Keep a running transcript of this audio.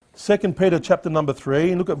2 Peter chapter number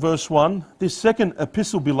 3, and look at verse 1. This second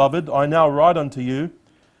epistle, beloved, I now write unto you,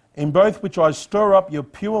 in both which I stir up your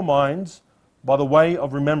pure minds by the way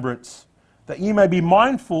of remembrance, that ye may be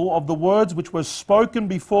mindful of the words which were spoken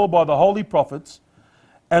before by the holy prophets,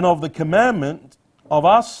 and of the commandment of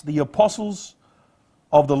us, the apostles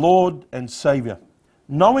of the Lord and Saviour.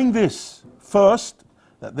 Knowing this, first,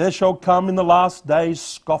 that there shall come in the last days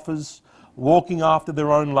scoffers, walking after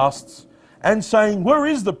their own lusts, and saying, where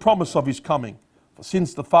is the promise of his coming? For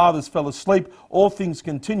since the fathers fell asleep, all things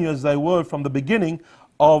continue as they were from the beginning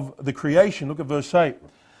of the creation. Look at verse 8.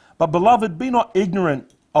 But beloved, be not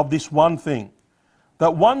ignorant of this one thing,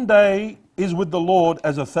 that one day is with the Lord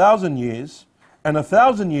as 1,000 years, and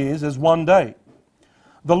 1,000 years as one day.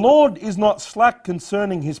 The Lord is not slack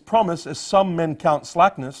concerning his promise, as some men count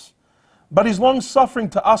slackness, but is long-suffering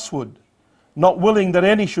to usward, not willing that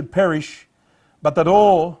any should perish, but that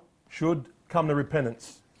all should come to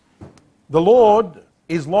repentance. The Lord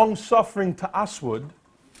is long-suffering to usward,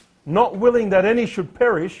 not willing that any should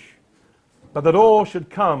perish, but that all should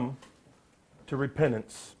come to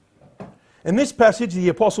repentance. In this passage, the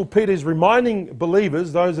Apostle Peter is reminding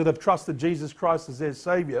believers, those that have trusted Jesus Christ as their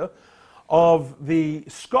Saviour, of the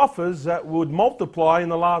scoffers that would multiply in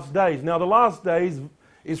the last days. Now, the last days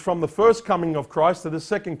is from the first coming of Christ to the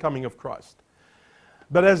second coming of Christ.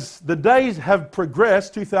 But as the days have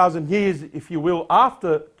progressed, 2,000 years, if you will,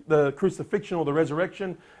 after the crucifixion or the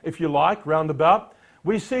resurrection, if you like, roundabout,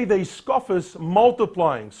 we see these scoffers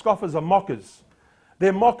multiplying. Scoffers are mockers.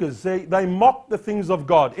 They're mockers. They mock the things of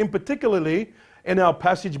God. In particularly, in our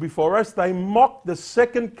passage before us, they mock the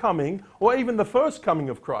second coming or even the first coming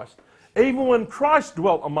of Christ. Even when Christ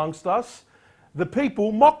dwelt amongst us, the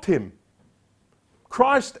people mocked him.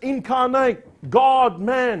 Christ incarnate, God,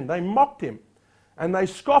 man, they mocked him. And they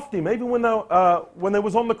scoffed him, even when they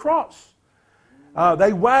was on the cross.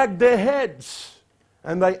 They wagged their heads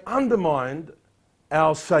and they undermined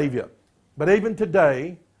our Saviour. But even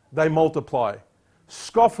today, they multiply.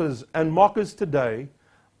 Scoffers and mockers today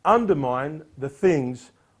undermine the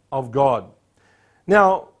things of God.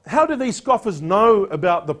 Now, how do these scoffers know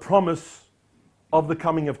about the promise of the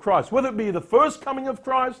coming of Christ? Whether it be the first coming of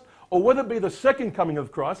Christ or whether it be the second coming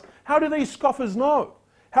of Christ, how do these scoffers know?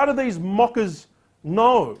 How do these mockers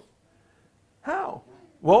know? How?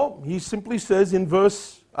 Well, he simply says in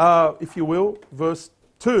verse, if you will, verse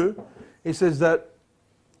 2, he says that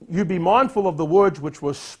you be mindful of the words which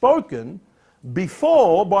were spoken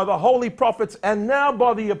before by the holy prophets and now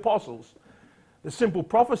by the apostles. The simple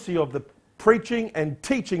prophecy of the preaching and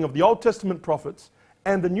teaching of the Old Testament prophets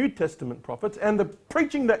and the New Testament prophets, and the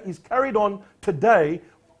preaching that is carried on today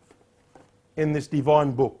in this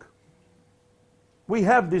divine book. We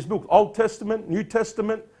have this book, Old Testament, New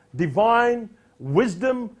Testament, divine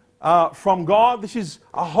wisdom from God. This is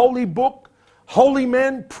a holy book. Holy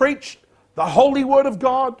men preached the holy word of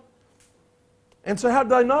God. And so how do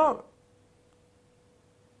they know?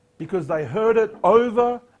 Because they heard it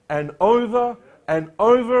over and over and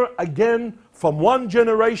over again from one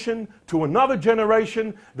generation to another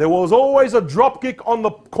generation. There was always a dropkick on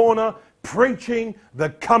the corner preaching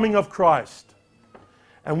the coming of Christ.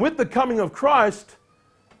 And with the coming of Christ,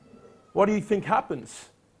 what do you think happens?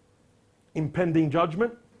 Impending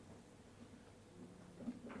judgment.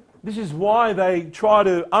 This is why they try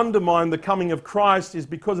to undermine the coming of Christ, is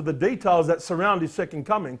because of the details that surround his second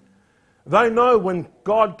coming. They know when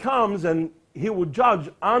God comes and he will judge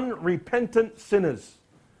unrepentant sinners.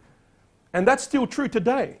 And that's still true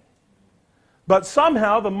today. But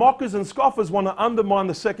somehow the mockers and scoffers want to undermine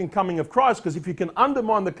the second coming of Christ, because if you can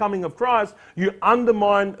undermine the coming of Christ, you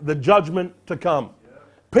undermine the judgment to come.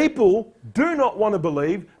 People do not want to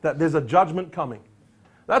believe that there's a judgment coming.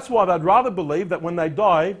 That's why they'd rather believe that when they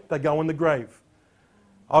die, they go in the grave.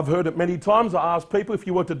 I've heard it many times. I ask people, if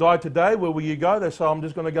you were to die today, where will you go? They say, I'm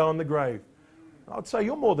just going to go in the grave. I'd say,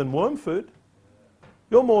 you're more than worm food.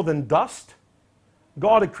 You're more than dust.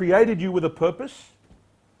 God had created you with a purpose.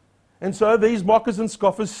 And so these mockers and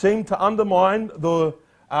scoffers seem to undermine the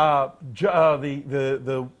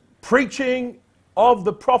preaching of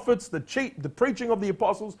the prophets, the preaching of the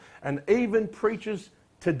apostles, and even preachers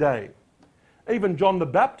today. Even John the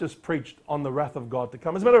Baptist preached on the wrath of God to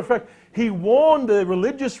come. As a matter of fact, he warned the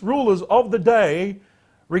religious rulers of the day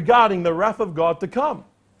regarding the wrath of God to come.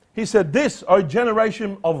 He said, "This, O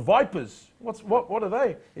generation of vipers." What are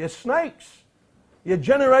they? You're snakes. You're a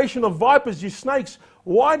generation of vipers, you snakes.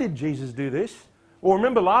 Why did Jesus do this? Well,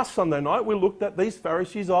 remember last Sunday night we looked at these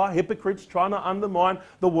Pharisees are hypocrites trying to undermine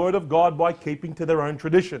the word of God by keeping to their own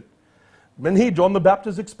tradition. And here John the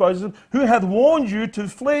Baptist exposes them, who hath warned you to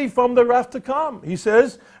flee from the wrath to come. He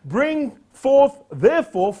says, bring forth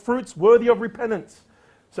therefore fruits worthy of repentance.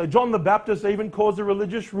 So John the Baptist even caused the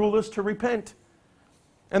religious rulers to repent.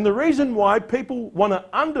 And the reason why people want to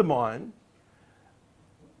undermine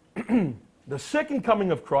the second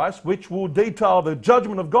coming of Christ, which will detail the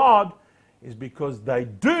judgment of God, is because they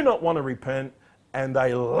do not want to repent and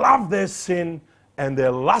they love their sin and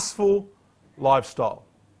their lustful lifestyle.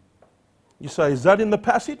 You say, is that in the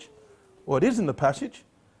passage? Well, it is in the passage.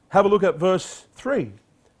 Have a look at verse 3.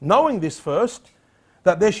 Knowing this first,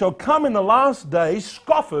 that there shall come in the last days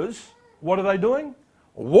scoffers. What are they doing?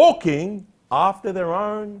 Walking after their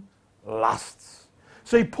own lusts.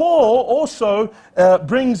 See, Paul also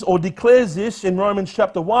brings or declares this in Romans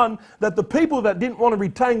chapter 1, that the people that didn't want to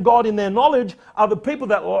retain God in their knowledge are the people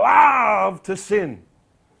that love to sin.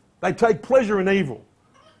 They take pleasure in evil.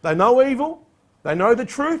 They know evil. They know the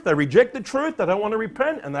truth. They reject the truth. They don't want to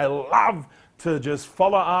repent. And they love to just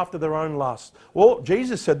follow after their own lust. Well,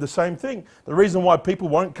 Jesus said the same thing. The reason why people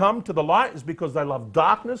won't come to the light is because they love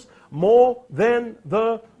darkness more than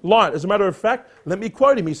the light. As a matter of fact, let me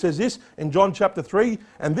quote him. He says this in John chapter 3,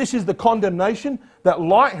 and this is the condemnation, that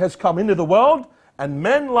light has come into the world, and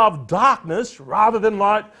men love darkness rather than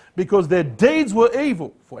light, because their deeds were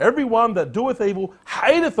evil. For everyone that doeth evil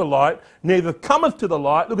hateth the light, neither cometh to the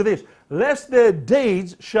light. Look at this. Lest their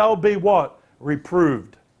deeds shall be what?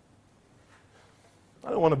 Reproved. They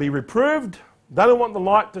don't want to be reproved. They don't want the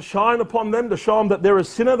light to shine upon them, to show them that they're a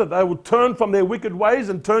sinner, that they will turn from their wicked ways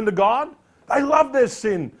and turn to God. They love their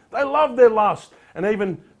sin. They love their lust. And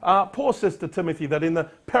even Paul says to Timothy that in the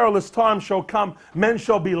perilous time shall come, men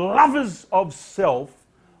shall be lovers of self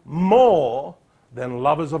more than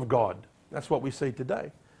lovers of God. That's what we see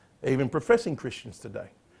today. Even professing Christians today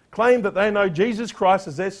claim that they know Jesus Christ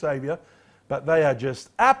as their Saviour, but they are just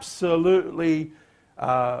absolutely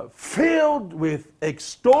filled with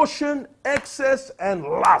extortion, excess, and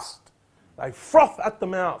lust. They froth at the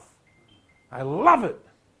mouth. They love it.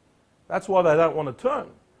 That's why they don't want to turn.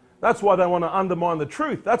 That's why they want to undermine the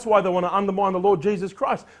truth. That's why they want to undermine the Lord Jesus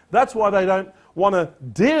Christ. That's why they don't want to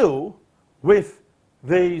deal with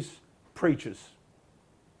these preachers.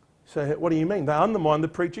 So what do you mean? They undermine the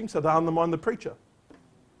preaching, so they undermine the preacher.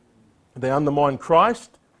 They undermine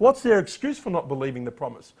Christ. What's their excuse for not believing the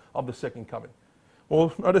promise of the second coming?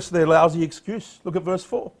 Well, notice their lousy excuse. Look at verse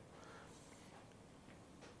 4.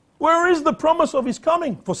 Where is the promise of his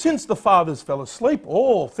coming? For since the fathers fell asleep,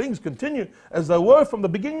 all things continue as they were from the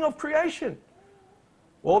beginning of creation.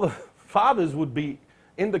 Well, the fathers would be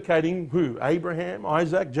indicating who? Abraham,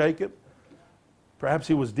 Isaac, Jacob. Perhaps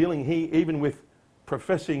he was dealing even with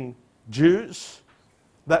professing Jews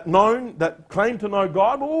that claim to know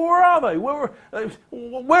God. Well, where are they?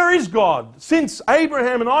 Where is God? Since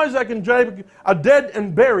Abraham and Isaac and Jacob are dead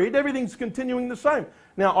and buried, everything's continuing the same.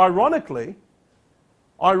 Now, ironically,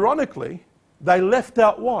 they left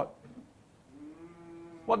out what?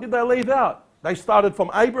 What did they leave out? They started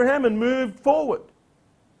from Abraham and moved forward.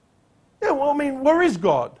 Yeah, well, I mean, where is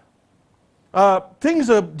God? Things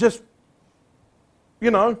are just,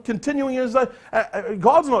 continuing as they...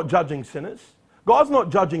 God's not judging sinners. God's not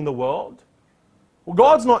judging the world. Well,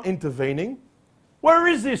 God's not intervening. Where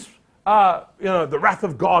is this, the wrath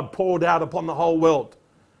of God poured out upon the whole world?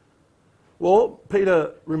 Well,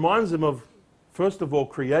 Peter reminds them of, first of all,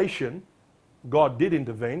 creation. God did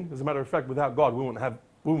intervene. As a matter of fact, without God, we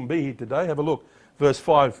wouldn't be here today. Have a look. Verse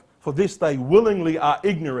 5. For this they willingly are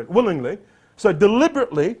ignorant. Willingly. So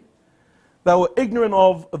deliberately, they were ignorant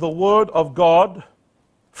of the word of God,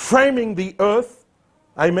 framing the earth.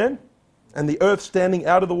 Amen. And the earth standing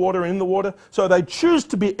out of the water and in the water. So they choose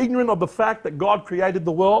to be ignorant of the fact that God created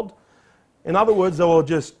the world. In other words, they were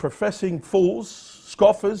just professing fools,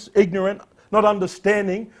 scoffers, ignorant, not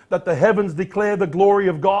understanding that the heavens declare the glory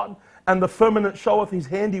of God and the firmament showeth his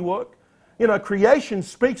handiwork. Creation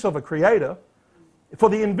speaks of a creator. For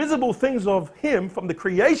the invisible things of him from the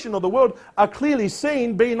creation of the world are clearly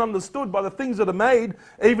seen, being understood by the things that are made,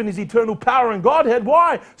 even his eternal power and Godhead.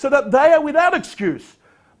 Why? So that they are without excuse.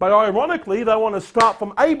 But ironically, they want to start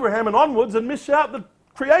from Abraham and onwards and miss out the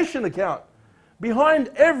creation account. Behind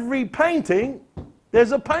every painting,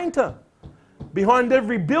 there's a painter. Behind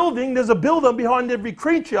every building, there's a builder. Behind every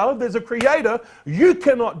creature, there's a creator. You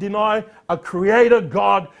cannot deny a creator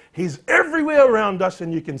God. He's everywhere around us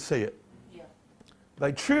and you can see it. Yeah.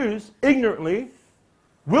 They choose ignorantly,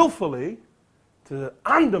 willfully, to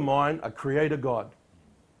undermine a creator God.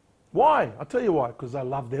 Why? I'll tell you why. Because they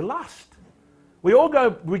love their lust. We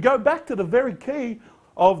go back to the very key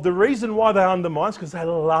of the reason why they undermine, because they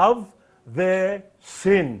love their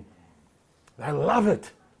sin. They love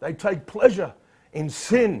it. They take pleasure in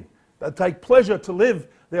sin. They take pleasure to live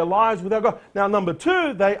their lives without God. Now, number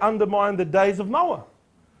two, they undermine the days of Noah.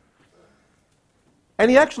 And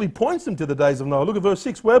he actually points them to the days of Noah. Look at verse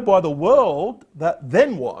 6, whereby the world that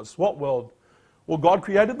then was, what world? Well, God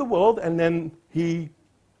created the world and then he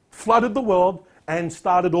flooded the world and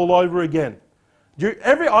started all over again.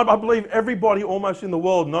 I believe everybody almost in the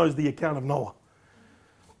world knows the account of Noah.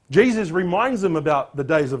 Jesus reminds them about the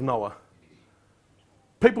days of Noah.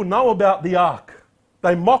 People know about the ark.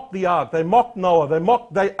 They mock the ark. They mock Noah. They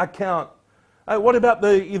mock the account. What about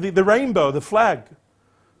the rainbow, the flag?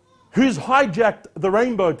 Who's hijacked the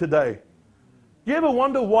rainbow today? Do you ever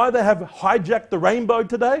wonder why they have hijacked the rainbow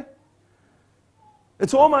today?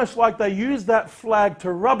 It's almost like they use that flag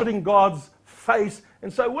to rub it in God's face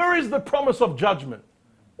and say, where is the promise of judgment?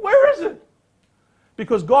 Where is it?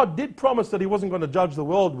 Because God did promise that he wasn't going to judge the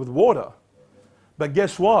world with water. But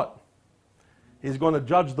guess what? He's going to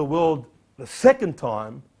judge the world the second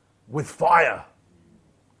time with fire.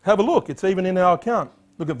 Have a look. It's even in our account.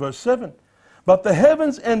 Look at verse 7. But the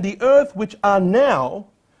heavens and the earth which are now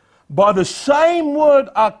by the same word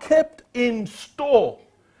are kept in store.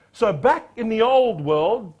 So back in the old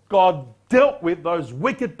world, God dealt with those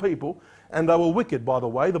wicked people, and they were wicked, by the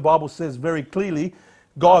way. The Bible says very clearly,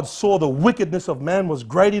 God saw the wickedness of man was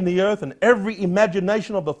great in the earth, and every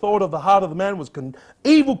imagination of the thought of the heart of the man was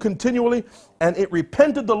evil continually, and it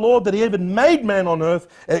repented the Lord that he even made man on earth.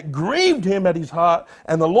 It grieved him at his heart,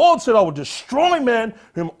 and the Lord said, I will destroy man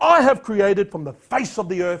whom I have created from the face of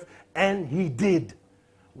the earth, and he did.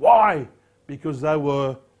 Why? Because they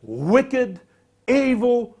were wicked,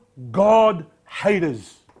 evil, God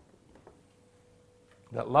haters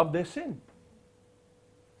that loved their sin.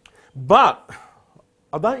 But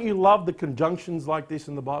don't you love the conjunctions like this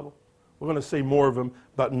in the Bible? We're going to see more of them.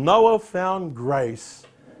 But Noah found grace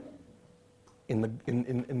in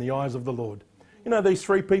the eyes of the Lord. You know, these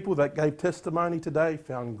three people that gave testimony today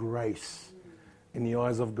found grace in the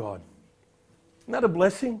eyes of God. Isn't that a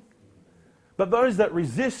blessing? But those that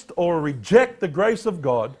resist or reject the grace of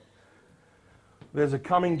God, there's a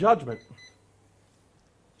coming judgment.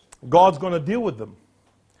 God's going to deal with them.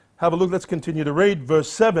 Have a look. Let's continue to read.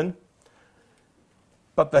 Verse 7.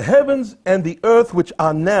 But the heavens and the earth which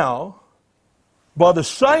are now, by the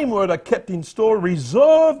same word are kept in store,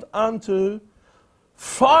 reserved unto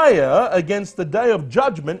fire against the day of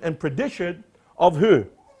judgment and perdition of who?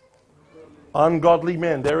 Ungodly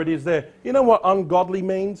men. There it is there. You know what ungodly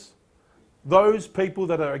means? Those people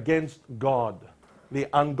that are against God. They're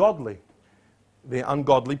ungodly. They're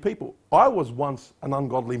ungodly people. I was once an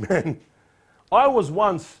ungodly man. I was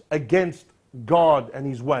once against God and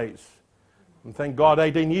his ways. And thank God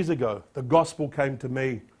 18 years ago, the gospel came to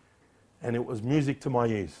me and it was music to my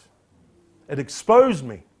ears. It exposed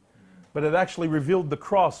me, but it actually revealed the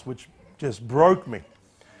cross, which just broke me.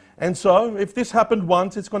 And so, if this happened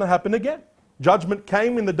once, it's going to happen again. Judgment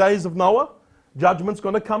came in the days of Noah. Judgment's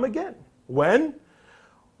going to come again. When?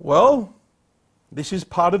 Well, this is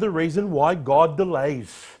part of the reason why God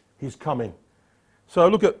delays his coming. So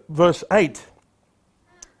look at verse 8.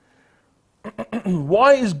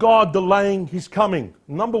 Why is God delaying his coming?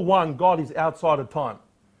 Number one, God is outside of time.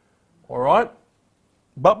 All right?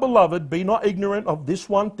 But beloved, be not ignorant of this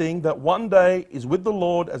one thing, that one day is with the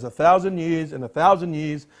Lord as 1,000 years, and 1,000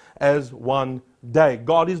 years as one day.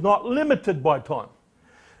 God is not limited by time.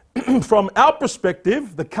 From our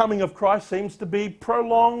perspective, the coming of Christ seems to be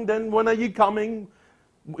prolonged, and when are you coming?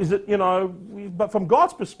 Is it, but from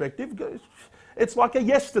God's perspective, it's like a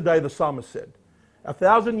yesterday, the psalmist said.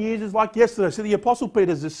 1,000 years is like yesterday. So the Apostle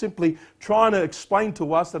Peter is just simply trying to explain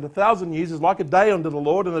to us that 1,000 years is like a day unto the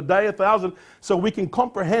Lord, and a day 1,000, so we can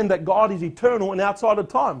comprehend that God is eternal and outside of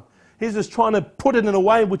time. He's just trying to put it in a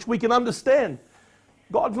way in which we can understand.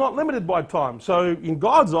 God's not limited by time. So in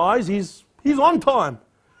God's eyes, he's on time.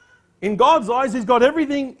 In God's eyes, he's got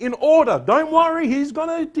everything in order. Don't worry, he's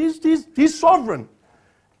sovereign.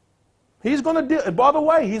 He's going to do. By the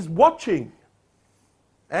way, he's watching.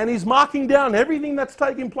 And he's marking down everything that's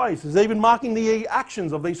taking place. He's even marking the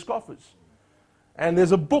actions of these scoffers. And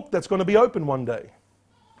there's a book that's going to be opened one day.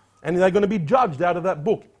 And they're going to be judged out of that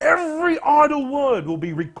book. Every idle word will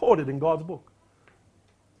be recorded in God's book.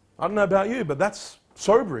 I don't know about you, but that's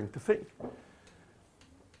sobering to think.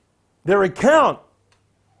 Their account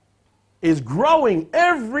is growing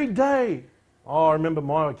every day. Oh, I remember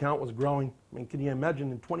my account was growing. I mean, can you imagine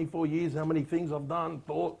in 24 years how many things I've done,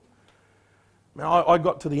 thought? Now, I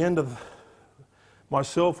got to the end of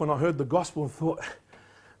myself when I heard the gospel and thought,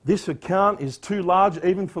 this account is too large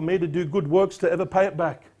even for me to do good works to ever pay it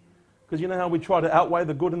back. Because you know how we try to outweigh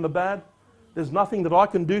the good and the bad? There's nothing that I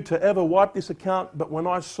can do to ever wipe this account. But when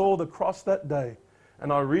I saw the cross that day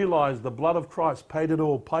and I realized the blood of Christ paid it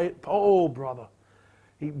all, oh, brother,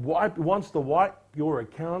 He wants to wipe your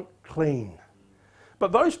account clean.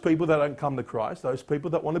 But those people that don't come to Christ, those people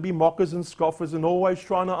that want to be mockers and scoffers and always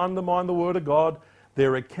trying to undermine the Word of God,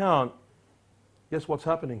 their account, guess what's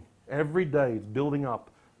happening? Every day it's building up,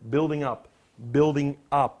 building up, building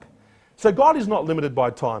up. So God is not limited by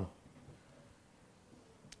time.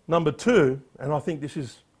 Number two, and I think this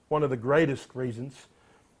is one of the greatest reasons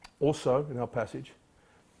also in our passage,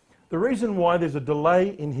 the reason why there's a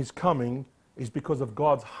delay in His coming is because of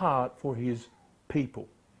God's heart for His people.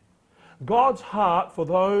 God's heart for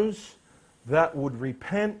those that would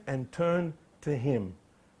repent and turn to Him.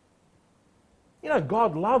 You know,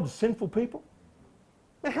 God loves sinful people.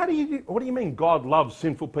 Now, what do you mean God loves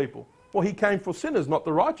sinful people? Well, He came for sinners, not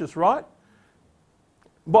the righteous, right?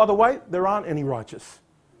 By the way, there aren't any righteous.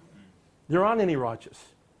 There aren't any righteous.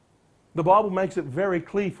 The Bible makes it very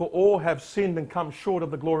clear, for all have sinned and come short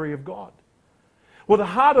of the glory of God. Well, the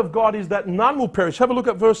heart of God is that none will perish. Have a look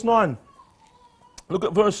at verse 9. Look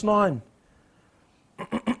at verse 9.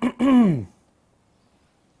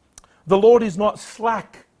 The Lord is not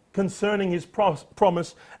slack concerning His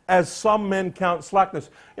promise, as some men count slackness.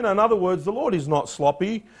 You know, in other words, the Lord is not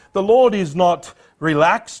sloppy. The Lord is not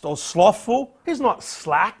relaxed or slothful. He's not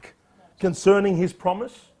slack concerning His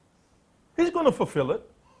promise. He's going to fulfill it.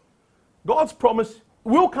 God's promise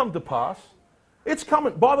will come to pass. It's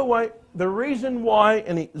coming. By the way, the reason why,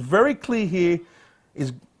 and it's very clear here,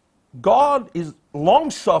 is God is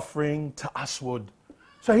long-suffering to usward.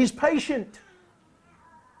 So He's patient.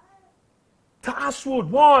 To usward.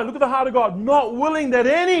 Why? Look at the heart of God. Not willing that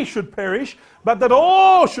any should perish, but that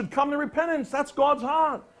all should come to repentance. That's God's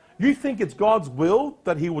heart. You think it's God's will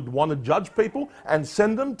that He would want to judge people and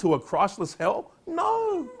send them to a Christless hell?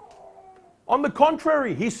 No. On the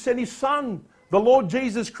contrary, He sent His Son, the Lord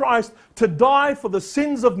Jesus Christ, to die for the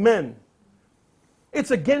sins of men.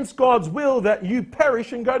 It's against God's will that you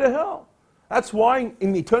perish and go to hell. That's why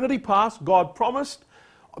in eternity past, God promised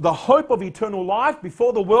the hope of eternal life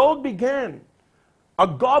before the world began. A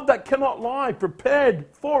God that cannot lie prepared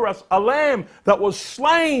for us a lamb that was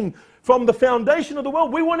slain from the foundation of the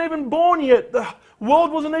world. We weren't even born yet. The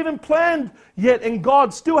world wasn't even planned yet. And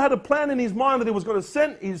God still had a plan in His mind that He was going to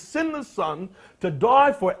send His sinless Son to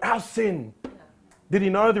die for our sin. Did He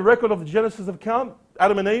know the record of the Genesis account,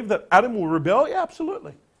 Adam and Eve, that Adam will rebel? Yeah,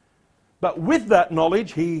 absolutely. But with that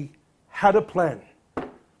knowledge, He had a plan.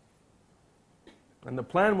 And the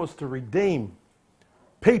plan was to redeem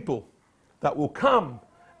people that will come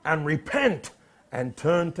and repent and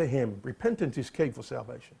turn to Him. Repentance is key for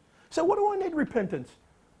salvation. So what do I need repentance?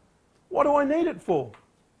 What do I need it for?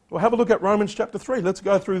 Well, have a look at Romans chapter 3. Let's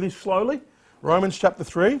go through this slowly. Romans chapter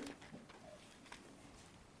 3.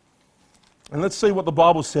 And let's see what the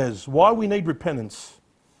Bible says. Why we need repentance.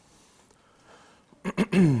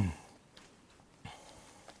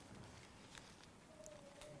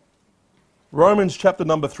 Romans chapter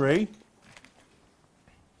number 3.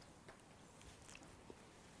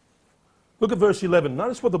 Look at verse 11.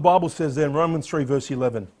 Notice what the Bible says there in Romans 3 verse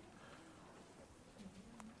 11.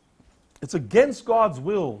 It's against God's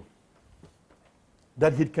will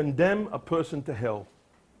that He'd condemn a person to hell.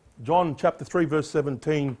 John chapter 3 verse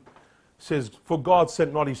 17 says, "For God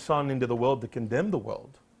sent not His Son into the world to condemn the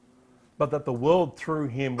world, but that the world through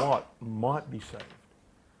Him," what? Might be saved.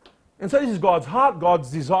 And so this is God's heart,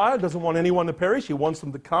 God's desire. Doesn't want anyone to perish. He wants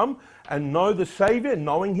them to come and know the Saviour.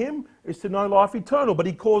 Knowing Him is to know life eternal. But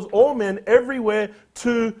He calls all men everywhere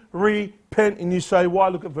to repent. And you say, why?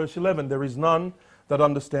 Look at verse 11. There is none that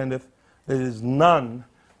understandeth. There is none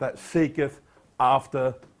that seeketh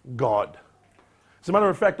after God. As a matter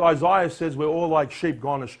of fact, Isaiah says we're all like sheep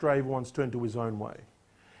gone astray, everyone's turned to his own way.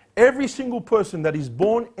 Every single person that is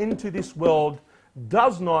born into this world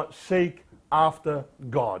does not seek after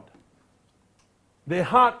God. Their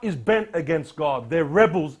heart is bent against God. They're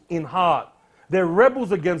rebels in heart. They're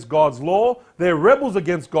rebels against God's law. They're rebels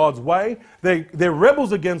against God's way. They're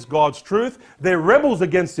rebels against God's truth. They're rebels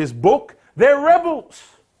against His book. They're rebels.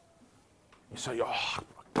 You say, oh,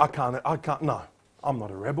 I can't, no, I'm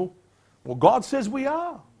not a rebel. Well, God says we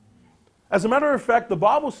are. As a matter of fact, the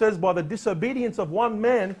Bible says by the disobedience of one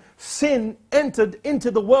man, sin entered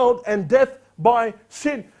into the world and death by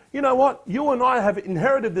sin. You know what? You and I have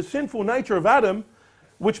inherited the sinful nature of Adam,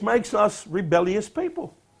 which makes us rebellious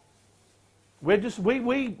people. I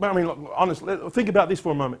mean, look, honestly, think about this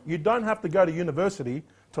for a moment. You don't have to go to university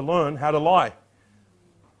to learn how to lie.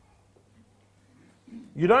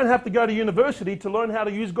 You don't have to go to university to learn how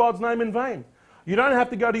to use God's name in vain. You don't have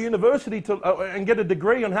to go to university and get a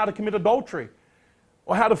degree on how to commit adultery,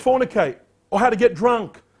 or how to fornicate, or how to get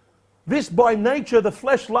drunk. This, by nature, the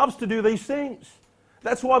flesh loves to do these things.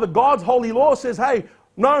 That's why the God's holy law says, hey,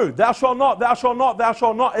 no, thou shalt not, thou shalt not, thou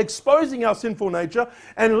shalt not, exposing our sinful nature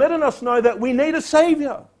and letting us know that we need a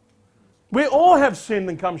Savior. We all have sinned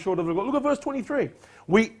and come short of the glory. Look at verse 23.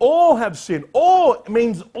 We all have sinned. All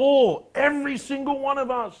means all. Every single one of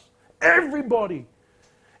us. Everybody.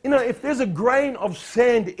 You know, if there's a grain of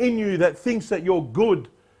sand in you that thinks that you're good,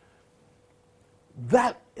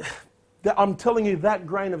 that I'm telling you, that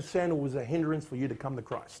grain of sand was a hindrance for you to come to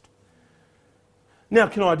Christ. Now,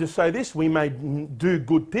 can I just say this? We may do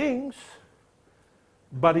good things,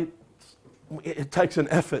 but it takes an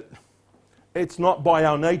effort. It's not by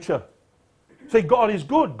our nature. See, God is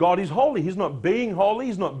good. God is holy. He's not being holy.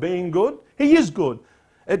 He's not being good. He is good.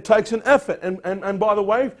 It takes an effort. And by the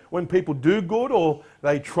way, when people do good or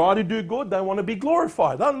they try to do good, they want to be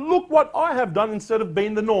glorified. Oh, look what I have done instead of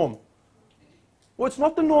being the norm. Well, it's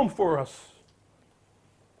not the norm for us.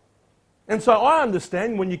 And so I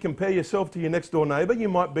understand when you compare yourself to your next door neighbour, you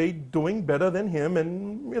might be doing better than him.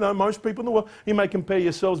 And, you know, most people in the world, you may compare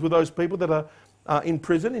yourselves with those people that are in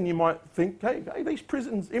prison, and you might think, hey, these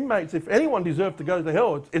prison inmates, if anyone deserves to go to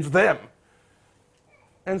hell, it's them.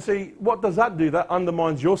 And see, what does that do? That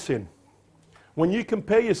undermines your sin. When you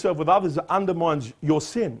compare yourself with others, it undermines your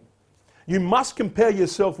sin. You must compare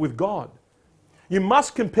yourself with God. You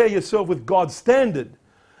must compare yourself with God's standard.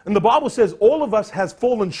 And the Bible says all of us has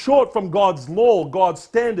fallen short from God's law, God's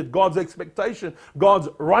standard, God's expectation, God's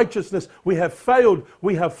righteousness. We have failed.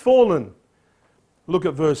 We have fallen. Look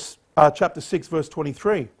at chapter 6, verse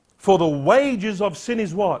 23. For the wages of sin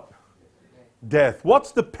is what? Death.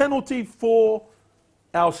 What's the penalty for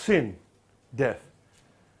our sin? Death.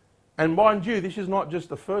 And mind you, this is not just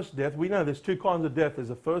the first death. We know there's two kinds of death. There's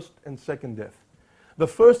a first and second death. The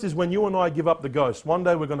first is when you and I give up the ghost. One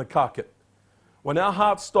day we're going to cark it. When our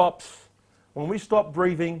heart stops, when we stop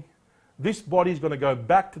breathing, this body is going to go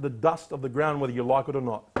back to the dust of the ground whether you like it or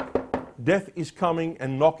not. Death is coming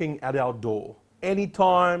and knocking at our door.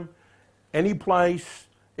 Anytime, any place,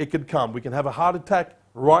 it could come. We can have a heart attack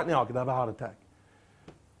right now. I could have a heart attack.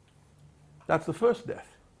 That's the first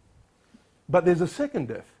death. But there's a second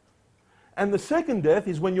death. And the second death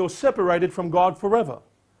is when you're separated from God forever.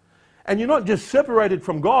 And you're not just separated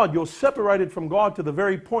from God, you're separated from God to the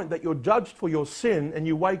very point that you're judged for your sin, and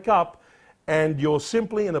you wake up and you're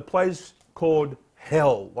simply in a place called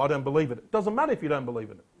hell. I don't believe in it. It doesn't matter if you don't believe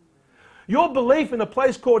in it. Your belief in a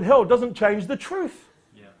place called hell doesn't change the truth.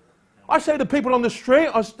 Yeah. I say to people on the street,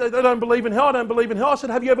 they don't believe in hell, I don't believe in hell. I said,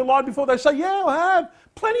 have you ever lied before? They say, yeah, I have.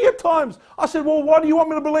 Plenty of times. I said, well, why do you want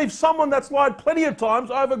me to believe someone that's lied plenty of times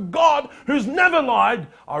over God who's never lied?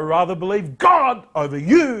 I'd rather believe God over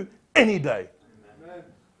you any day. Amen.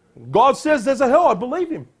 God says there's a hell. I believe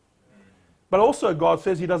him. But also God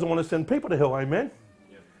says he doesn't want to send people to hell. Amen.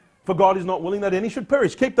 Yep. For God is not willing that any should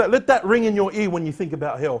perish. Let that ring in your ear when you think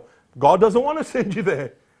about hell. God doesn't want to send you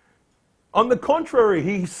there. On the contrary,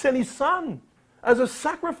 he sent his son as a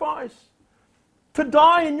sacrifice to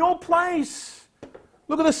die in your place.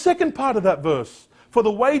 Look at the second part of that verse. For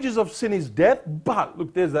the wages of sin is death, but,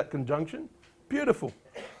 look, there's that conjunction. Beautiful.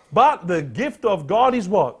 But the gift of God is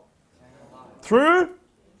what? Through?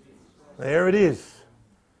 There it is.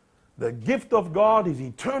 The gift of God is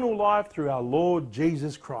eternal life through our Lord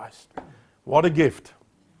Jesus Christ. What a gift.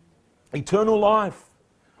 Eternal life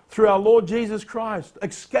through our Lord Jesus Christ.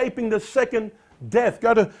 Escaping the second death.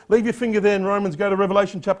 Leave your finger there in Romans. Go to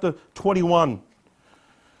Revelation chapter 21.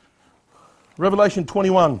 Revelation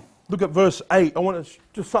 21. Look at verse 8. I want to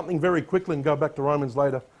just something very quickly and go back to Romans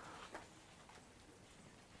later.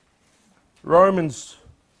 Romans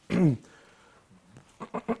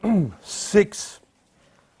 6,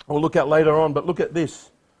 we'll look at later on, but look at this.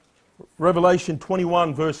 Revelation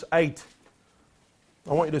 21 verse 8.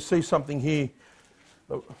 I want you to see something here.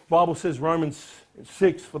 The Bible says Romans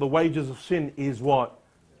 6, for the wages of sin is what?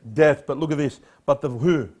 Death. But look at this. But the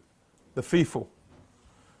who? The fearful,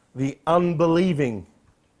 the unbelieving,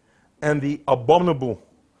 and the abominable,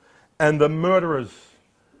 and the murderers,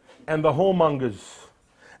 and the whoremongers,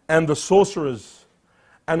 and the sorcerers,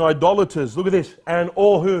 and idolaters, look at this, and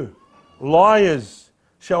all who? Liars,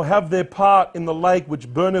 shall have their part in the lake which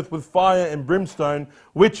burneth with fire and brimstone,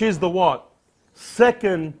 which is the what?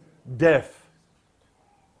 Second death.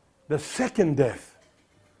 The second death.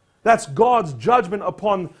 That's God's judgment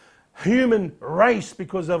upon human race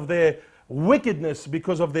because of their wickedness,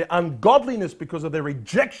 because of their ungodliness, because of their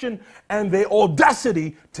rejection and their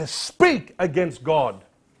audacity to speak against God.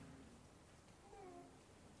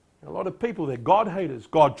 A lot of people, they're God haters.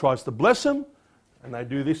 God tries to bless them. and they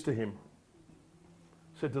do this to him.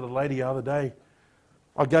 I said to the lady the other day,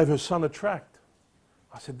 I gave her son a tract.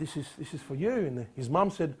 I said, this is for you. And his mum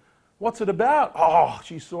said, what's it about? Oh,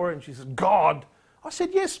 she saw it and she said, God. I said,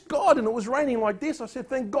 yes, God. And it was raining like this. I said,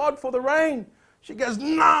 thank God for the rain. She goes,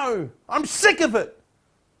 no, I'm sick of it.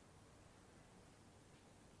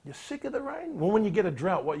 You're sick of the rain? Well, when you get a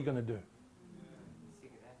drought, what are you going to do?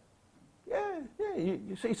 Yeah.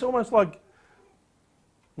 You see, it's almost like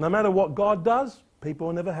no matter what God does, people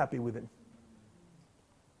are never happy with him.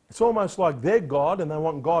 It's almost like they're God and they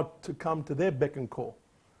want God to come to their beck and call.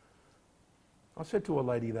 I said to a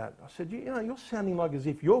lady that. I said, you know, you're sounding like as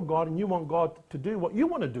if you're God and you want God to do what you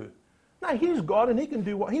want to do. No, he's God and he can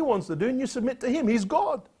do what he wants to do and you submit to him. He's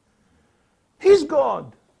God. He's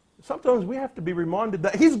God. Sometimes we have to be reminded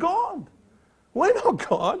that he's God. We're not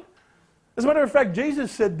God. As a matter of fact,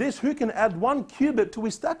 Jesus said this, who can add 1 cubit to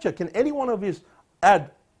his stature? Can any one of us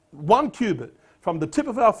add 1 cubit from the tip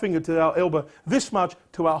of our finger to our elbow, this much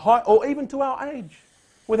to our height or even to our age?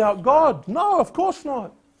 Without God? No, of course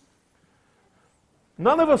not.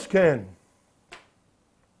 None of us can.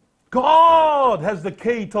 God has the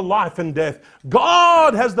key to life and death.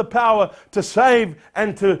 God has the power to save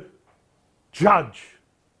and to judge.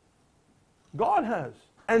 God has.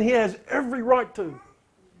 And he has every right to,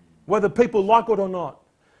 whether people like it or not.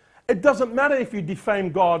 It doesn't matter if you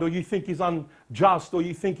defame God or you think he's unjust or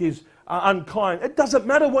you think he's unkind. It doesn't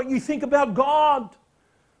matter what you think about God.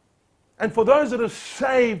 And for those that are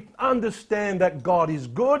saved, understand that God is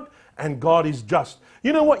good and God is just.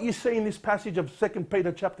 You know what you see in this passage of 2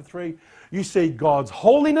 Peter chapter 3? You see God's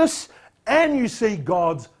holiness and you see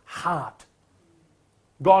God's heart.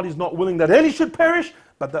 God is not willing that any should perish,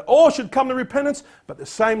 but that all should come to repentance. But at the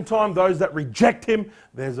same time, those that reject him,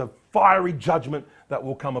 there's a fiery judgment that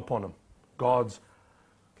will come upon them. God's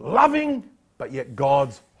loving, but yet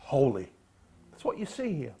God's holy. That's what you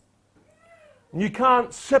see here. And you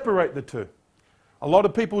can't separate the two. A lot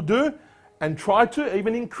of people do and try to,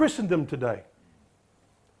 even in Christendom today.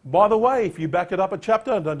 By the way, if you back it up a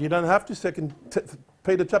chapter, you don't have to, 2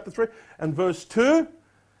 Peter chapter 3 and verse 2,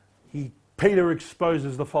 Peter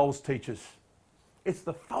exposes the false teachers. It's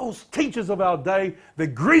the false teachers of our day, the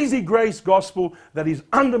greasy grace gospel that is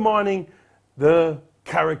undermining the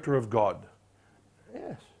character of God.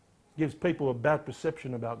 Yes, gives people a bad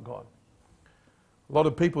perception about God. A lot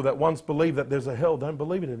of people that once believed that there's a hell don't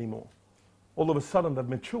believe it anymore. All of a sudden they've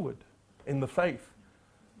matured in the faith.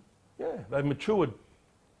 Yeah, they've matured.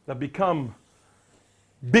 They've become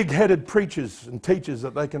big-headed preachers and teachers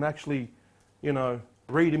that they can actually,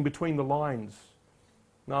 read in between the lines.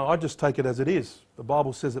 No, I just take it as it is. The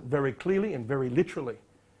Bible says it very clearly and very literally.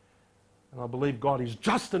 And I believe God is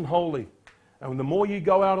just and holy. And the more you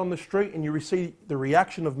go out on the street and you receive the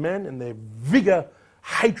reaction of men and their vigor,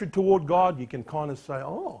 hatred toward God, you can kind of say,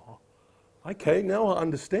 oh, okay, now I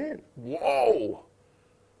understand. Whoa!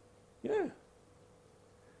 Yeah.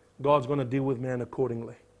 God's going to deal with man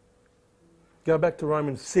accordingly. Go back to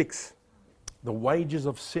Romans 6. The wages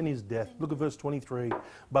of sin is death. Look at verse 23.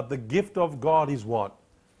 But the gift of God is what?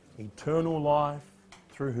 Eternal life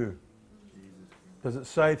through who? Does it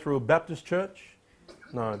say through a Baptist church?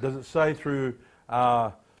 No. Does it say through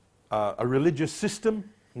a religious system?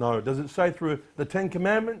 No. Does it say through the 10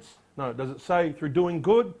 Commandments? No. Does it say through doing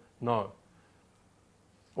good? No.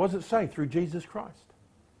 What does it say? Through Jesus Christ.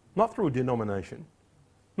 Not through a denomination.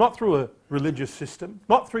 Not through a religious system.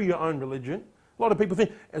 Not through your own religion. A lot of people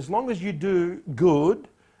think, as long as you do good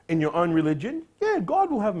in your own religion, yeah, God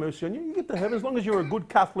will have mercy on you. You get to heaven as long as you're a good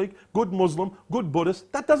Catholic, good Muslim, good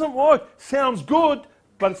Buddhist. That doesn't work. Sounds good,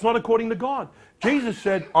 but it's not according to God. Jesus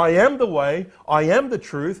said, I am the way, I am the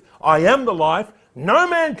truth, I am the life. No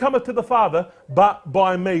man cometh to the Father but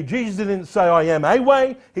by me. Jesus didn't say, I am a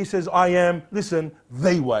way. He says, I am, listen,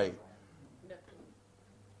 the way.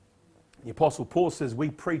 The Apostle Paul says, we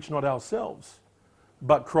preach not ourselves,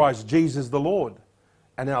 but Christ Jesus the Lord,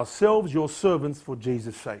 and ourselves your servants for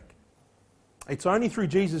Jesus' sake. It's only through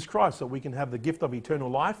Jesus Christ that we can have the gift of eternal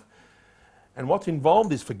life. And what's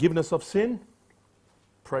involved is forgiveness of sin.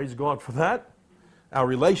 Praise God for that. Our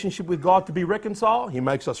relationship with God to be reconciled. He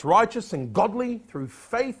makes us righteous and godly through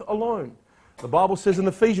faith alone. The Bible says in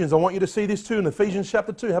Ephesians, I want you to see this too, in Ephesians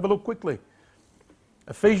chapter 2. Have a look quickly.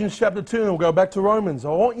 Ephesians chapter 2, and we'll go back to Romans. I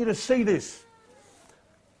want you to see this.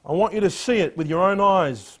 I want you to see it with your own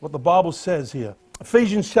eyes, what the Bible says here.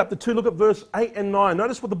 Ephesians chapter 2, look at verse 8 and 9.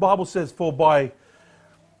 Notice what the Bible says, for by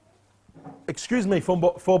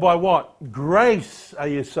what? Grace are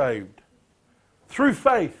you saved. Through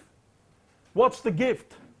faith. What's the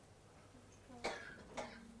gift?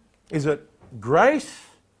 Is it grace?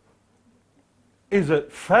 Is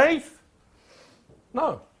it faith?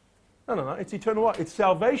 No. No. It's eternal life. It's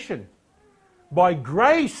salvation. By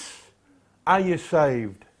grace are you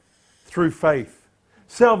saved through faith.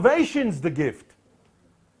 Salvation's the gift.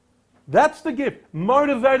 That's the gift.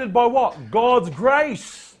 Motivated by what? God's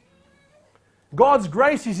grace. God's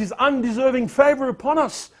grace is His undeserving favor upon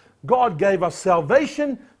us. God gave us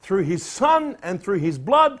salvation through His Son and through His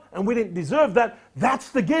blood, and we didn't deserve that. That's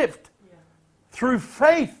the gift. Yeah. Through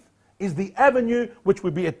faith is the avenue which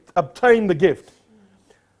we obtain the gift.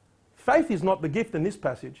 Faith is not the gift in this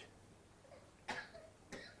passage.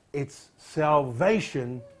 It's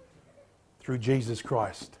salvation through Jesus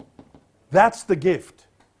Christ. That's the gift.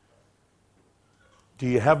 Do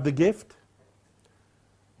you have the gift?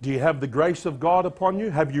 Do you have the grace of God upon you?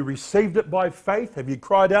 Have you received it by faith? Have you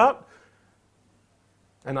cried out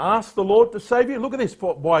and asked the Lord to save you? Look at this.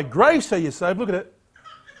 For by grace are you saved. Look at it.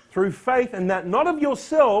 Through faith, and that not of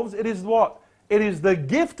yourselves. It is what? It is the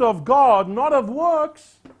gift of God, not of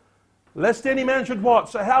works, lest any man should what?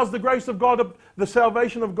 So how's the grace of God, the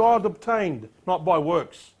salvation of God obtained? Not by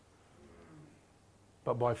works,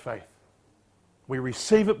 but by faith. We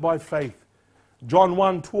receive it by faith. John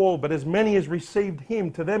 1:12, but as many as received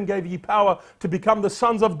Him, to them gave He power to become the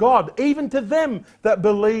sons of God, even to them that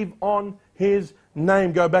believe on His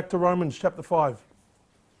name. Go back to Romans chapter 5.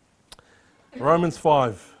 Romans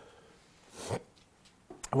 5.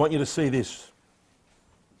 I want you to see this.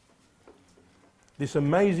 This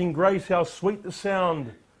amazing grace, how sweet the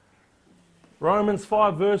sound. Romans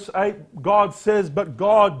 5 verse 8, God says, but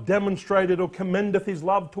God demonstrated or commendeth His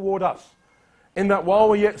love toward us, in that while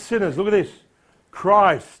we're yet sinners, look at this,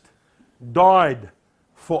 Christ died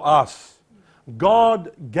for us.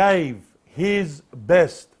 God gave His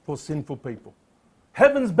best for sinful people.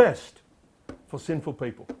 Heaven's best for sinful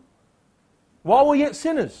people. While we're yet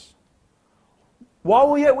sinners,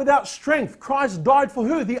 while we're yet without strength, Christ died for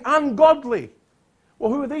who? The ungodly.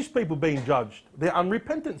 Well, who are these people being judged? They're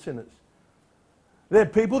unrepentant sinners. They're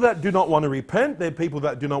people that do not want to repent. They're people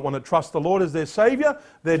that do not want to trust the Lord as their Savior.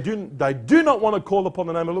 They do not want to call upon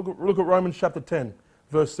the name of... Look at Romans chapter 10,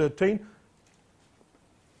 verse 13.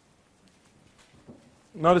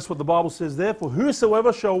 Notice what the Bible says there. For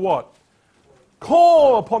whosoever shall what?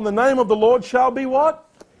 Call upon the name of the Lord shall be what?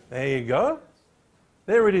 There you go.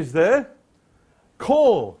 There it is there.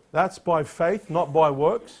 Call. That's by faith, not by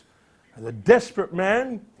works. As a desperate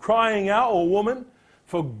man crying out, or woman,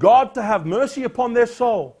 for God to have mercy upon their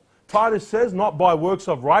soul. Titus says, not by works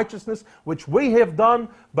of righteousness, which we have done,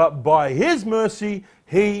 but by His mercy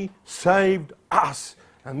He saved us.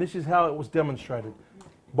 And this is how it was demonstrated.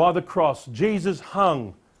 By the cross, Jesus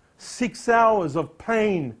hung 6 hours of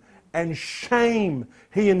pain and shame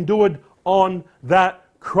He endured on that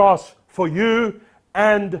cross for you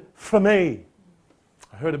and for me.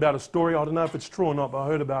 I heard about a story, I don't know if it's true or not, but I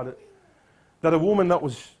heard about it. That a woman that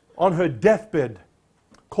was on her deathbed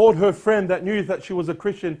called her friend that knew that she was a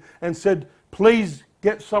Christian and said, please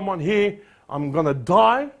get someone here. I'm going to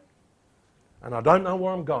die and I don't know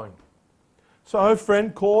where I'm going. So her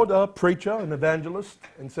friend called a preacher, an evangelist,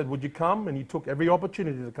 and said, would you come? And he took every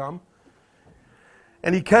opportunity to come.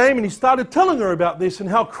 And he came and he started telling her about this and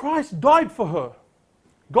how Christ died for her.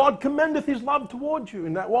 God commendeth His love towards you,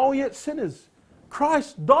 in that while we're yet sinners,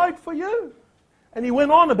 Christ died for you. And he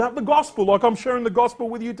went on about the gospel, like I'm sharing the gospel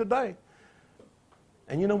with you today.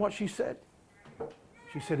 And you know what she said?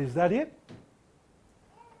 She said, is that it?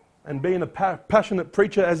 And being a passionate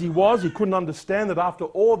preacher as he was, he couldn't understand that after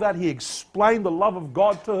all that he explained the love of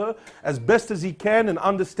God to her as best as he can, and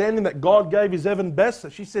understanding that God gave His even best. So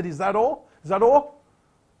she said, is that all? Is that all?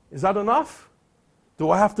 Is that enough? Do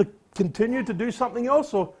I have to continue to do something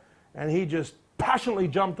else? And he just passionately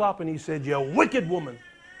jumped up and he said, you wicked woman,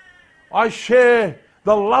 I share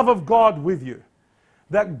the love of God with you.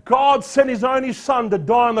 That God sent His only Son to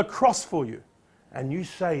die on the cross for you. And you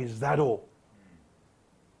say, is that all?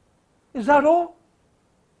 Is that all?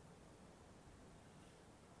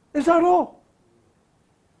 Is that all?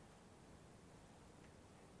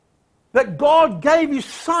 That God gave His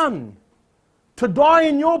Son to die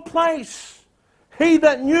in your place. He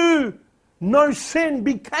that knew no sin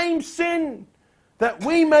became sin, that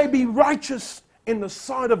we may be righteous in the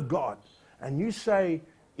sight of God. And you say,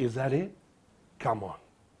 is that it? Come on.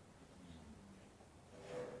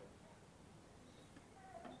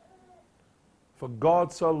 For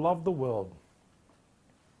God so loved the world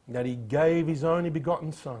that He gave His only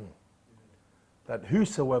begotten Son, that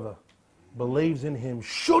whosoever believes in Him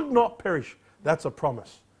should not perish. That's a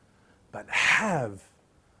promise. But have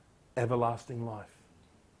everlasting life.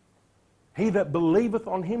 He that believeth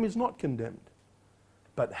on Him is not condemned,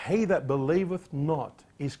 but he that believeth not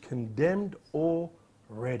is condemned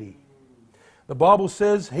already. The Bible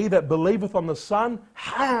says, he that believeth on the Son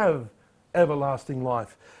have everlasting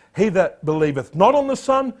life. He that believeth not on the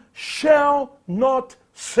Son shall not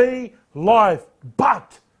see life.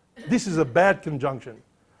 But, this is a bad conjunction,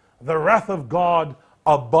 the wrath of God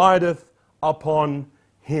abideth upon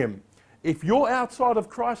him. If you're outside of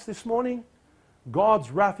Christ this morning,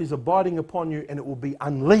 God's wrath is abiding upon you, and it will be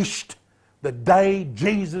unleashed the day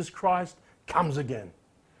Jesus Christ comes again.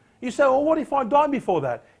 You say, well, what if I die before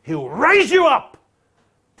that? He'll raise you up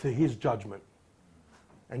to his judgment.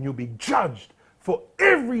 And you'll be judged for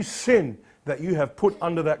every sin that you have put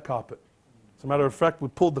under that carpet. As a matter of fact, we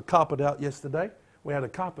pulled the carpet out yesterday. We had a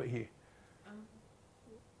carpet here.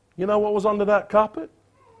 You know what was under that carpet?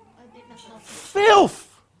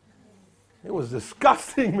 Filth! It was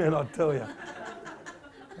disgusting, man, I tell you.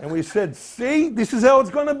 And we said, see, this is how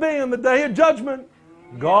it's going to be on the day of judgment.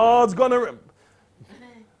 God's going to...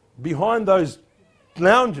 Behind those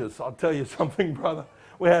lounges, I'll tell you something, brother.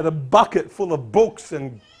 We had a bucket full of books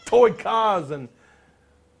and toy cars, and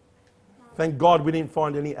thank God we didn't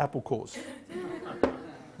find any apple cores.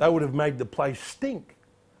 They would have made the place stink.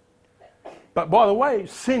 But by the way,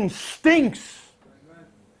 sin stinks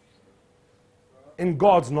in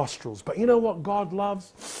God's nostrils. But you know what God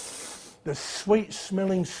loves? The sweet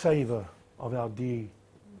smelling savour of our dear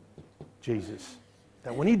Jesus.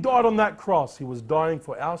 That when he died on that cross, he was dying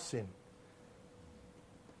for our sin.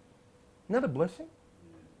 Isn't that a blessing?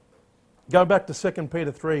 Go back to 2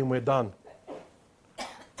 Peter 3 and we're done.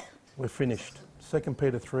 We're finished. 2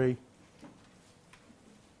 Peter 3.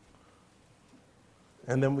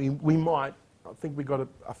 And then we might, I think we got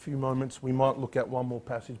a few moments, we might look at one more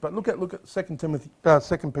passage. But look at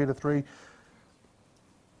 2 Peter 3.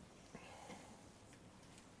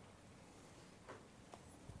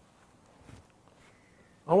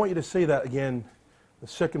 I want you to see that again, the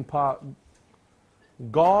second part.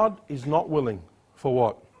 God is not willing for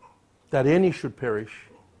what? That any should perish,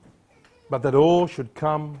 but that all should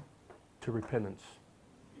come to repentance.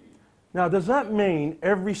 Now, does that mean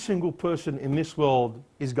every single person in this world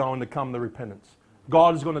is going to come to repentance?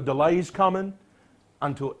 God is going to delay his coming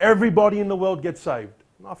until everybody in the world gets saved?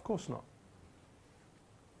 No, of course not.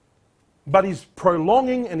 But he's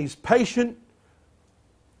prolonging and he's patient.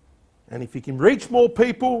 And if he can reach more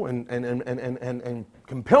people and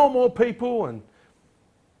compel more people and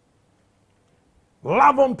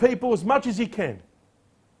love on people as much as he can,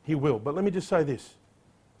 he will. But let me just say this.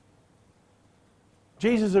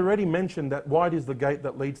 Jesus already mentioned that wide is the gate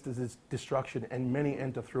that leads to this destruction, and many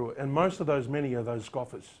enter through it. And most of those many are those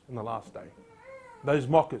scoffers in the last day. Those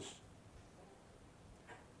mockers.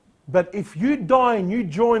 But if you die and you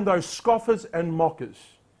join those scoffers and mockers,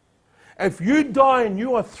 if you die and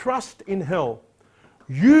you are thrust in hell,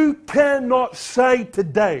 you cannot say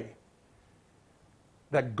today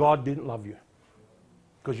that God didn't love you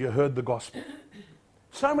because you heard the gospel.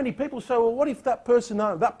 So many people say, well, what if that person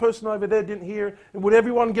over there didn't hear? And would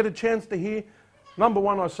everyone get a chance to hear? Number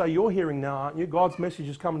one, I say, you're hearing now, aren't you? God's message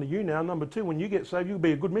is coming to you now. Number two, when you get saved, you'll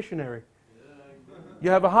be a good missionary. You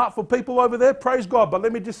have a heart for people over there, praise God. But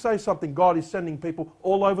let me just say something. God is sending people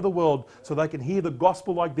all over the world so they can hear the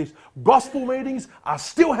gospel like this. Gospel meetings are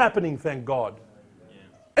still happening, thank God.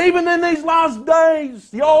 Yeah. Even in these last days,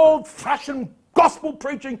 the old-fashioned gospel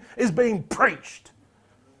preaching is being preached.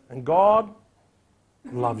 And God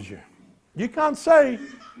loves you. You can't say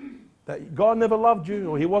that God never loved you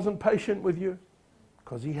or he wasn't patient with you,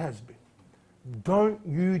 because he has been. Don't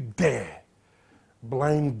you dare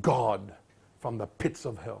blame God from the pits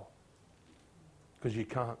of hell, because you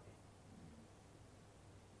can't.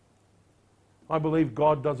 I believe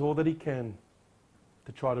God does all that he can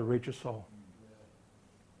to try to reach a soul,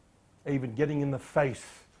 even getting in the face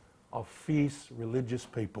of fierce religious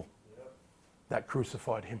people that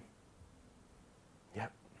crucified him.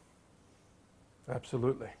 Yep,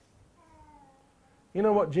 absolutely. You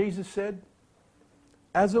know what Jesus said?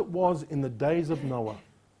 As it was in the days of Noah,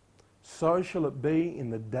 so shall it be in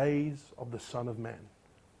the days of the Son of Man.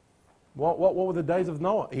 What were the days of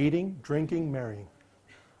Noah? Eating, drinking, marrying.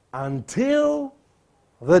 Until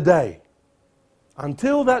that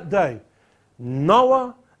day,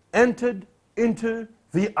 Noah entered into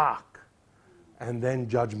the ark, and then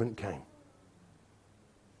judgment came.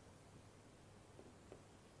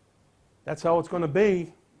 That's how it's going to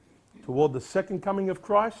be toward the second coming of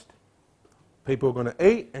Christ. People are going to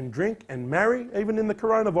eat and drink and marry. Even in the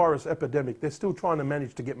coronavirus epidemic, they're still trying to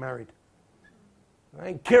manage to get married.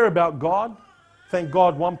 They don't care about God. Thank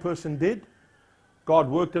God one person did. God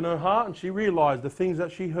worked in her heart and she realized the things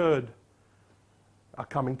that she heard are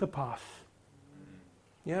coming to pass.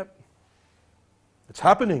 Yep. It's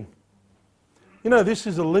happening. You know, this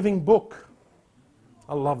is a living book.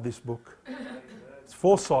 I love this book. It's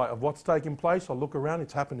foresight of what's taking place. I look around,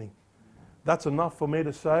 it's happening. That's enough for me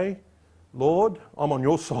to say, Lord, I'm on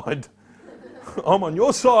your side. I'm on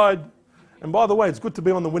your side. And by the way, it's good to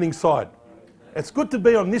be on the winning side. It's good to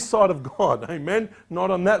be on this side of God, amen?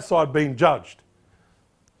 Not on that side being judged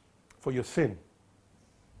for your sin.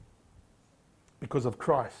 Because of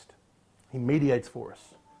Christ. He mediates for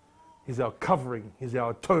us. He's our covering. He's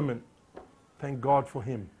our atonement. Thank God for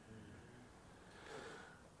Him.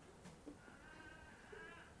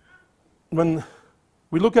 When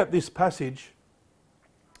we look at this passage,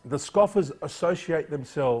 the scoffers associate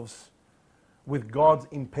themselves with God's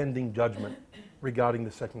impending judgment regarding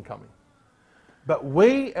the second coming. But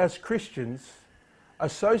we as Christians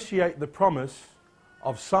associate the promise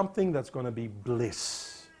of something that's going to be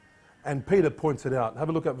bliss. And Peter points it out. Have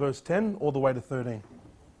a look at verse 10 all the way to 13.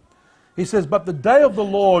 He says, "But the day of the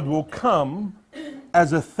Lord will come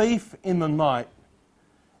as a thief in the night,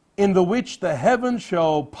 in the which the heavens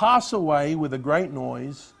shall pass away with a great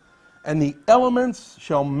noise, and the elements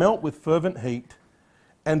shall melt with fervent heat,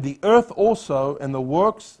 and the earth also and the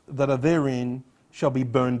works that are therein shall be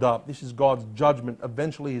burned up." This is God's judgment.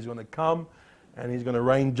 Eventually He's going to come and He's going to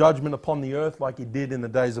rain judgment upon the earth like He did in the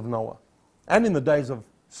days of Noah and in the days of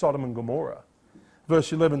Sodom and Gomorrah.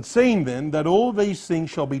 Verse 11, "Seeing then that all these things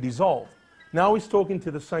shall be dissolved." Now He's talking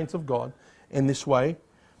to the saints of God in this way.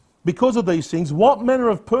 "Because of these things, what manner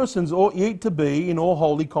of persons ought ye to be in all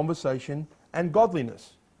holy conversation and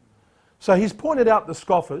godliness?" So He's pointed out the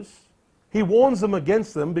scoffers. He warns them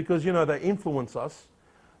against them because, they influence us.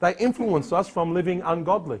 They influence us from living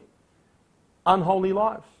ungodly, unholy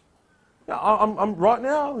lives. I'm right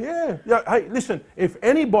now, yeah. Hey, listen, if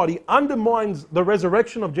anybody undermines the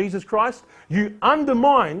resurrection of Jesus Christ, you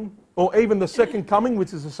undermine, or even the second coming,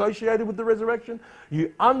 which is associated with the resurrection,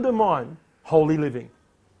 you undermine holy living.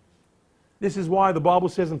 This is why the Bible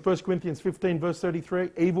says in 1 Corinthians 15, verse 33,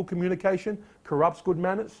 evil communication corrupts good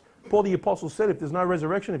manners. Paul the Apostle said, if there's no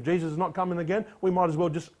resurrection, if Jesus is not coming again, we might as well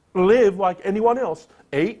just live like anyone else.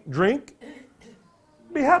 Eat, drink,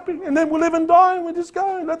 be happy, and then we'll live and die, and we just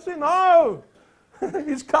go. That's it. No!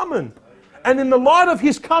 He's coming. And in the light of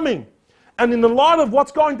His coming, and in the light of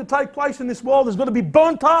what's going to take place in this world, there's going to be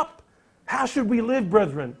burnt up. How should we live,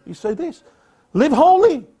 brethren? You say this. Live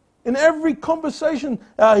holy. In every conversation,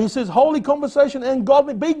 he says, holy conversation and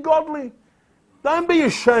godly. Be godly. Don't be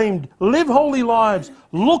ashamed. Live holy lives,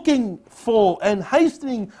 looking for and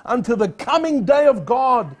hastening unto the coming day of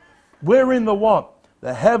God, wherein the what?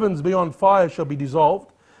 The heavens beyond fire shall be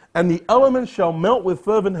dissolved, and the elements shall melt with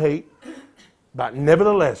fervent heat. But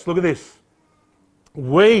nevertheless, look at this.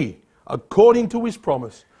 We, according to His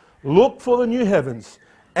promise, look for the new heavens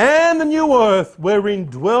and the new earth, wherein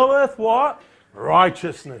dwelleth what?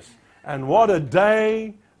 Righteousness. And what a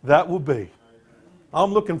day that will be.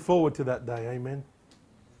 I'm looking forward to that day, amen.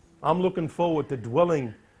 I'm looking forward to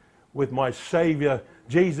dwelling with my Saviour.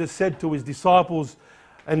 Jesus said to His disciples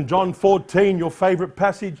in John 14, your favourite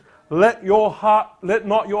passage, let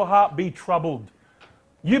not your heart be troubled.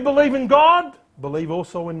 You believe in God? Believe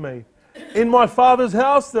also in me. In my Father's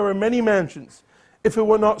house there are many mansions. If it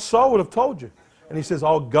were not so, I would have told you. And He says,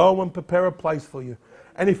 I'll go and prepare a place for you.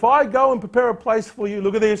 And if I go and prepare a place for you,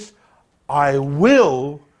 look at this, I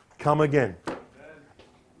will come again.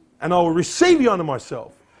 And I will receive you unto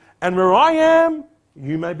myself. And where I am,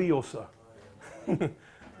 you may be also.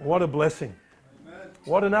 What a blessing. Amen.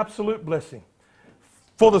 What an absolute blessing.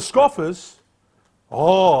 For the scoffers,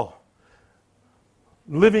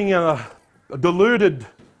 living in a deluded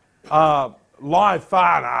life,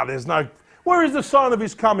 there's no... Where is the sign of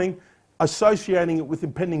His coming? Associating it with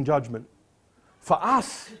impending judgment. For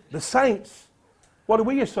us, the saints, what do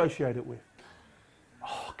we associate it with?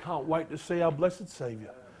 Can't wait to see our blessed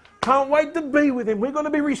Saviour. Can't wait to be with Him. We're going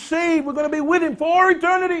to be received. We're going to be with Him for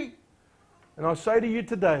eternity. And I say to you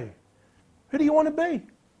today, who do you want to be?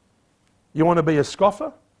 You want to be a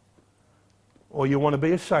scoffer? Or you want to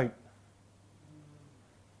be a saint?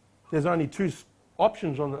 There's only two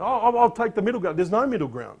options on that. I'll take the middle ground. There's no middle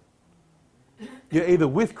ground. You're either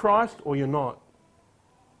with Christ or you're not.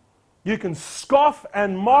 You can scoff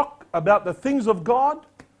and mock about the things of God,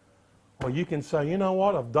 or you can say, you know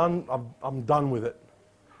what, I'm done with it.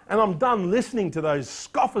 And I'm done listening to those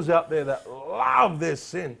scoffers out there that love their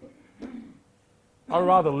sin. I'd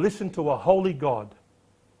rather listen to a holy God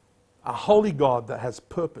that has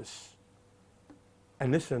purpose.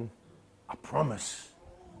 And listen, a promise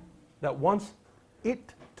that wants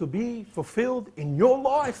it to be fulfilled in your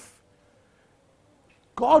life.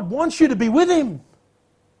 God wants you to be with Him.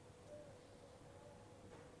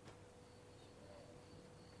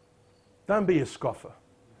 Don't be a scoffer.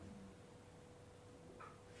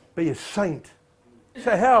 be a saint.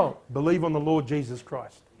 Say how? Believe on the Lord Jesus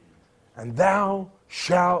Christ. And thou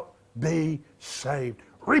shalt be saved.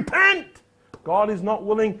 Repent! God is not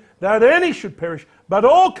willing that any should perish, but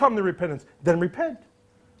all come to repentance. Then repent.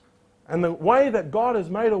 And the way that God has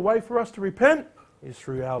made a way for us to repent is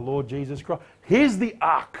through our Lord Jesus Christ. Here's the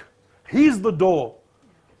ark. Here's the door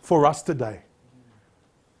for us today.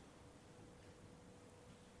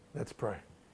 Let's pray.